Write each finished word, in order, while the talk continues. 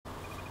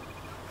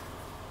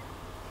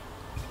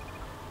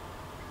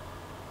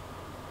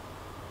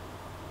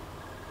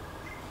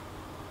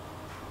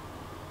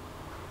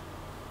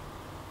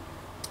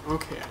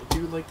Okay, I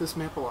do like this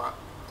map a lot.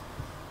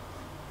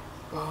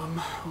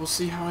 We'll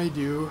see how I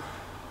do.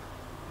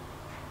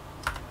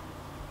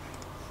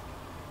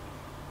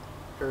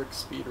 Eric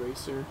Speed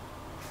Racer.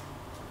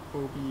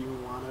 Obi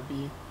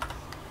Wannabe.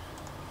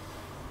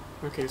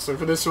 Okay, so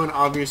for this one,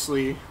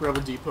 obviously,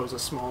 Rebel Depot is a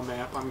small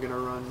map. I'm gonna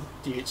run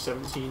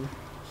DH-17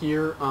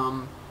 here.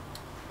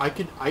 I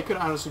could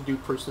honestly do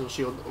Personal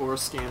Shield or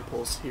Scan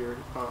Pulse here.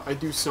 I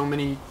do so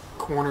many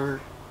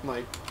corner,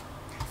 like,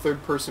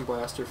 third-person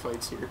blaster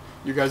fights here.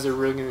 You guys are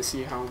really gonna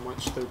see how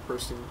much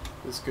third-person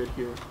is good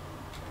here.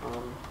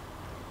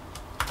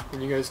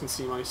 And you guys can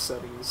see my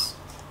settings.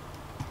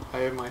 I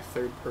have my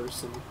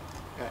third-person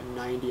at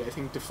 90. I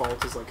think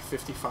default is like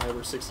 55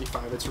 or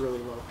 65. It's really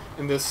low.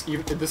 And this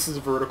is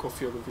a vertical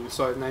field of view,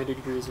 so I have 90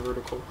 degrees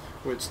vertical,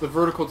 which the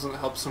vertical doesn't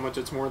help so much.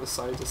 It's more the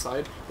side to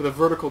side, but the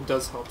vertical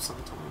does help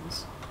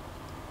sometimes.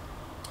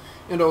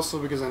 And also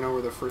because I know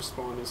where the first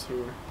spawn is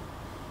here,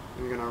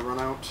 I'm gonna run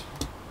out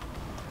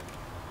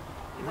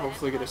and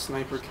hopefully get a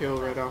sniper kill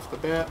right off the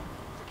bat.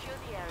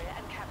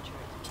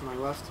 To my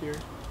left here.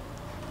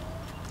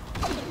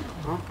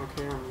 Oh,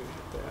 okay, I'm gonna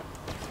hit that.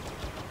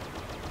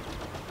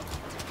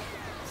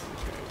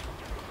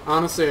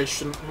 Honestly, I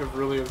shouldn't have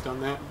really have done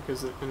that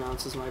because it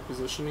announces my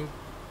positioning,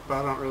 but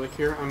I don't really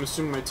care. I'm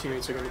assuming my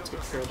teammates are going to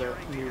take care of that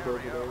noob over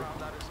there.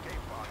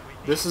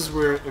 This is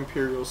where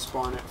Imperials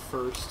spawn at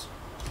first,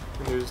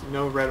 and there's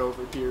no red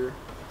over here.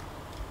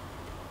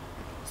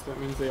 So that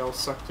means they all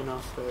sucked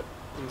enough that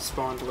they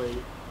spawned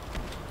late.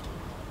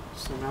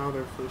 So now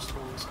their first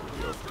spawn is going to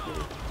be over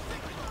here.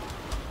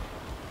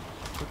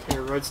 Okay,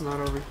 red's not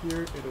over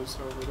here, it is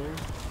over there.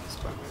 It's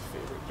by my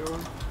favorite door.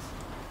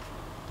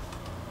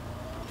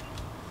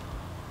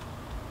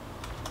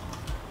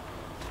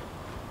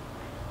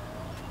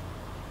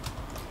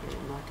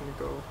 Gonna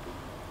go.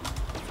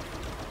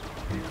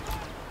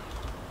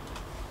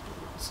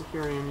 So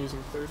here I am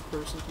using third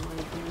person to my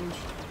advantage.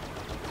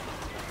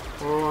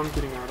 Oh, I'm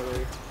getting out of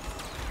there.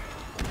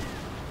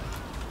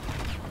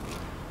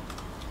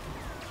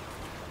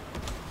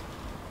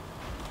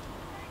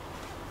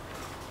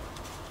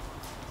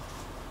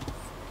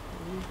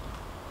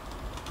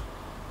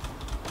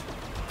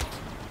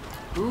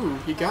 Okay. Ooh,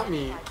 he got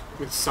me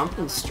with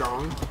something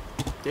strong.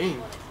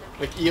 Dang.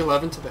 Like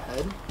E11 to the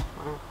head?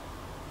 Wow.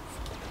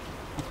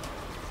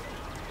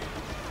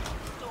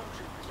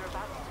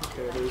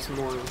 Okay, there's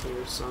more in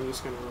here, so I'm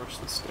just gonna rush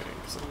this guy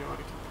because I know I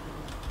can.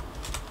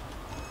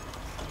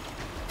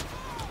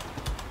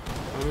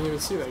 I didn't even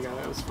see that guy.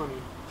 That was funny.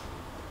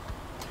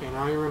 Okay,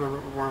 now you're gonna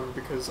run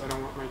because I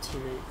don't want my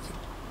teammate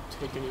to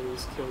take any of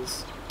these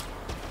kills.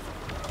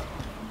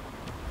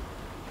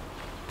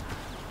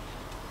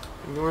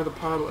 Ignore the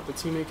pod. Let the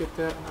teammate get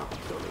that, and I'll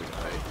kill the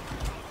guy.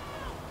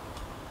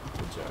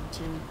 Good job,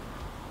 team.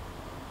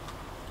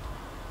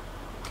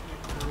 Okay,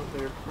 now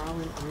they're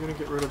probably. I'm gonna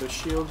get rid of the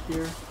shield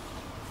here.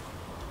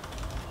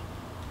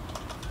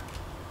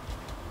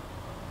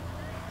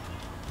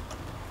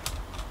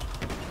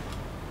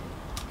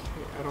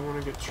 I don't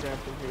want to get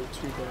trapped in here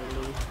too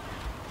badly.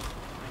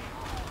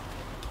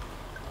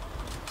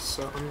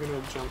 So I'm going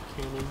to jump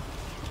cannon.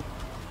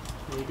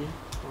 Maybe.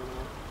 Or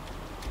not.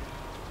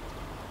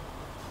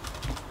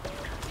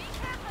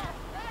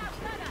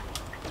 Okay.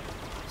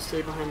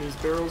 Stay behind these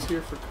barrels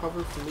here for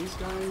cover from these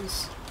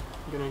guys.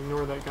 I'm going to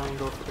ignore that guy and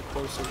go for the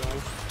closer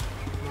guy.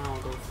 Now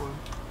I'll go for him.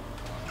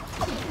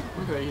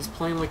 Okay, he's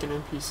playing like an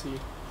NPC.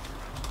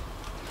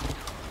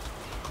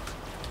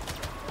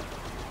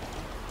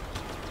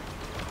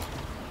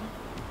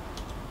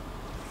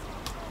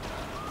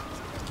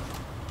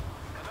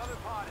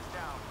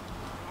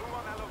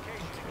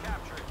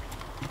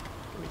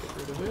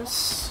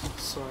 This,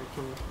 so I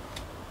can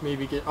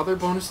maybe get other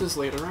bonuses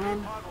later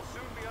on.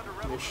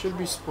 And they should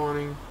be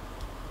spawning.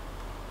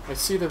 I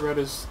see the red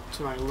is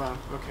to my left.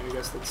 Okay, I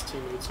guess that's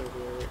teammates over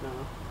there right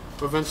now.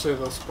 But eventually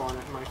they'll spawn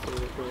at my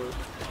favorite door.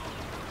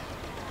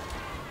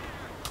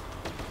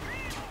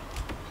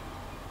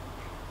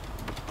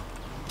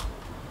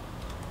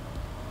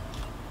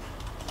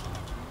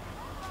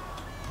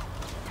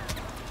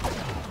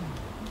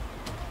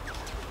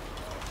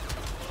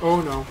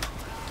 Oh no.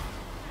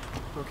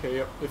 Okay,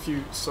 yep, if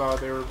you saw,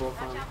 they were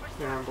both on,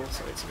 they're on both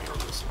sides now.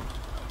 This one.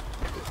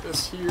 Get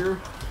this here.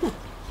 That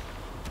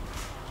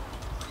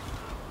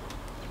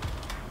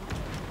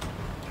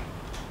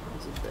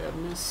was a bad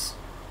miss.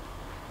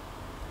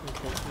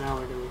 Okay, now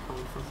they're gonna be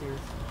coming from here.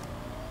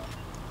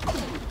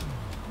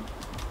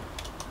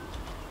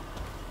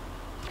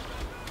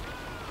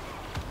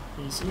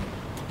 Easy.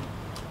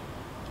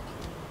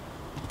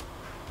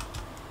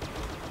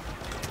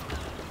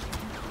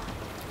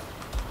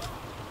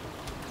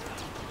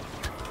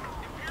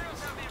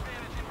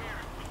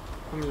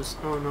 I'm just,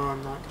 oh no,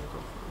 I'm not gonna go for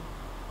him.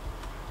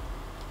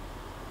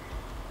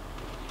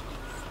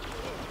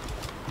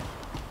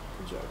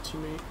 Good job,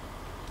 teammate.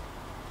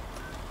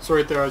 So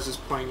right there I was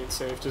just playing it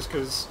safe, just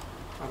because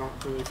I don't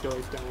really feel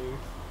like dying.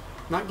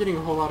 Not getting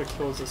a whole lot of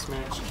kills this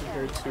match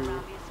compared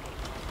to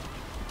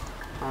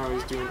how I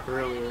was doing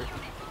earlier.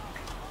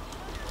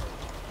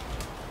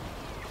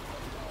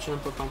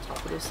 jump up on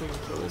top of this thing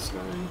and kill this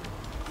guy.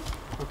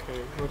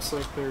 Okay, looks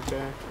like they're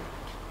back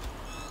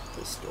at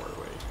this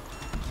doorway.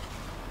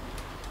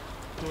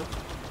 Yep.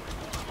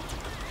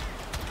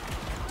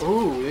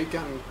 Oh, they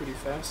got me pretty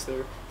fast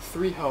there.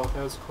 3 health,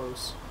 that was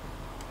close.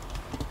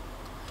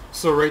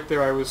 So right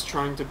there I was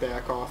trying to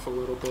back off a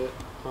little bit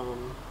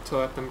to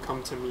let them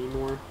come to me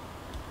more.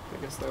 I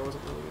guess that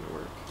wasn't really going to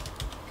work.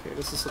 Okay,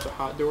 this is such a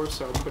hot door,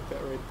 so I'll put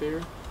that right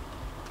there.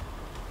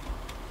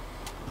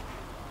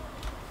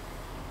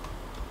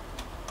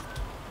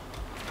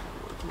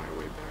 Work my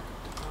way back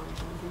up to bounty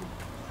hunter.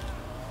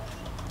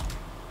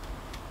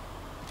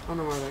 I don't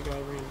know why that guy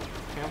ran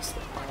past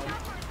the pod.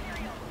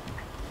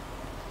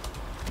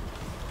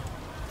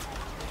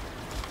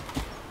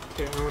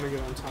 Okay, I want to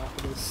get on top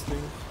of this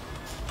thing.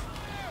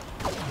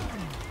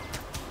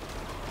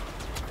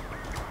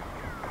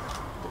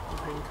 Get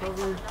behind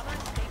cover.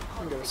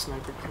 I got a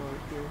sniper killer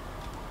here.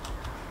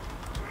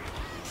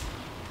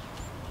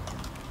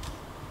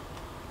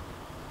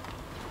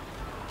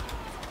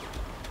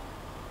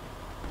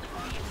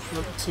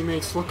 Nope,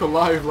 teammates look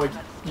alive, like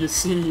you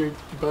see your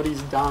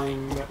buddies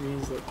dying, that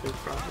means that they're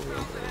probably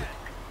dead.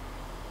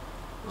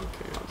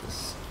 Okay, I'll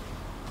just...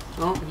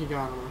 Oh, he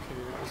got him, okay,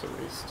 that was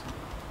erased.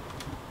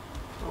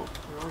 Oh,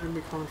 they're all gonna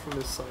be coming from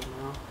this side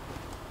now.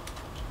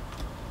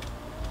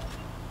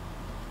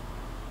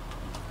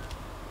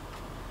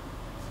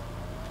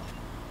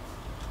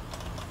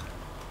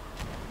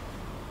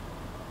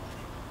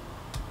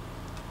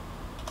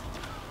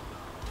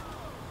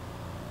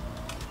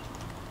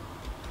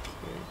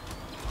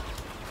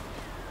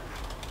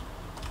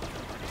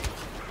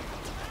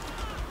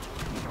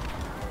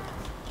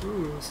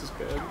 Ooh, this is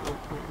bad. I'll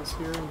point this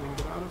here and then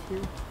get out of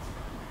here.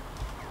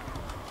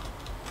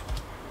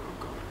 I'll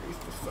go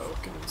underneath the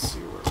Falcon and see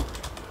where we're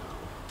at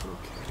now.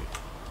 Okay.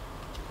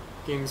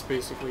 Game's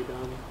basically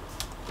done.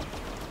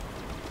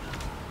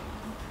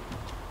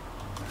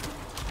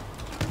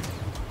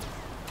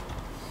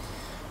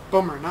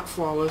 Bummer, not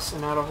flawless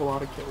and not a whole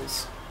lot of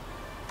kills.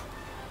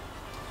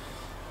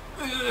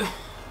 Ugh.